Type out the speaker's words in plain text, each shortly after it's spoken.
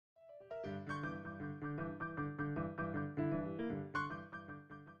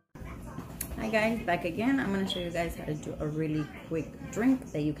Hi guys, back again. I'm going to show you guys how to do a really quick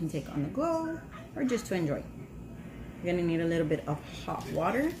drink that you can take on the go or just to enjoy. You're going to need a little bit of hot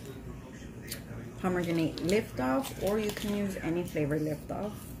water, pomegranate liftoff, or you can use any flavor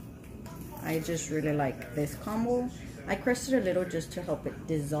liftoff. I just really like this combo. I crushed it a little just to help it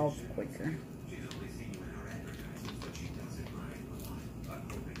dissolve quicker.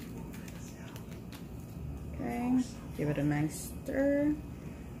 Okay, give it a nice stir.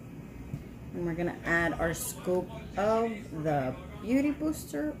 And we're gonna add our scoop of the beauty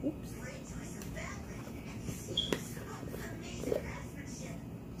booster. Oops.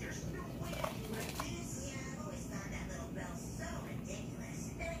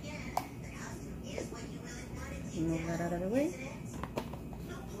 Move that out of the way.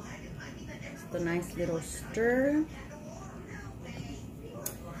 Just a nice little stir.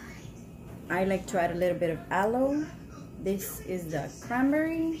 I like to add a little bit of aloe. This is the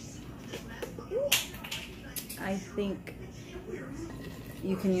cranberry. I think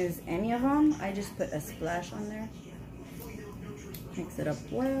you can use any of them. I just put a splash on there. Mix it up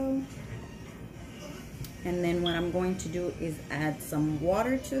well. And then what I'm going to do is add some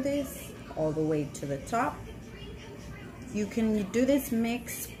water to this all the way to the top. You can do this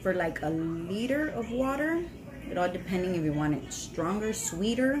mix for like a liter of water. It all depending if you want it stronger,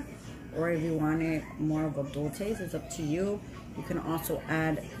 sweeter, or if you want it more of a dulce. It's up to you. You can also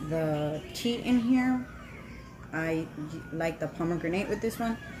add the tea in here. I like the pomegranate with this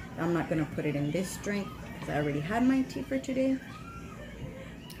one. I'm not gonna put it in this drink because I already had my tea for today.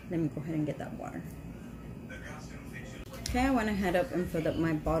 Let me go ahead and get that water. Okay, I went ahead up and filled up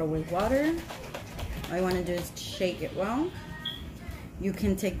my bottle with water. All you wanna do is shake it well. You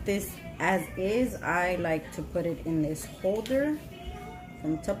can take this as is. I like to put it in this holder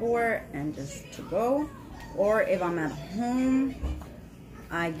from Tupperware and just to go. Or if I'm at home,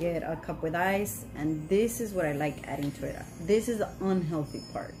 I get a cup with ice, and this is what I like adding to it. This is the unhealthy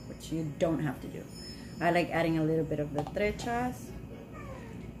part, which you don't have to do. I like adding a little bit of the trechas,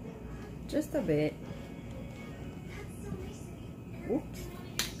 just a bit. Oops,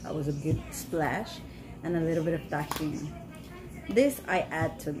 that was a good splash, and a little bit of tahini. This I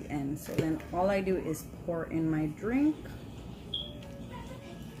add to the end, so then all I do is pour in my drink.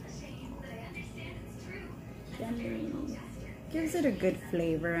 Gives it a good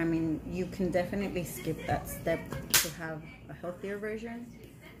flavor. I mean, you can definitely skip that step to have a healthier version.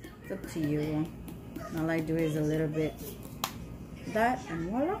 It's up to you. All I do is a little bit of that, and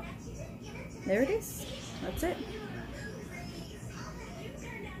voila, there it is. That's it.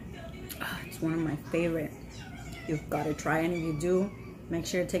 It's one of my favorite. You've got to try it. If you do, make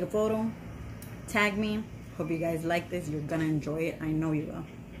sure to take a photo, tag me. Hope you guys like this. You're gonna enjoy it. I know you will.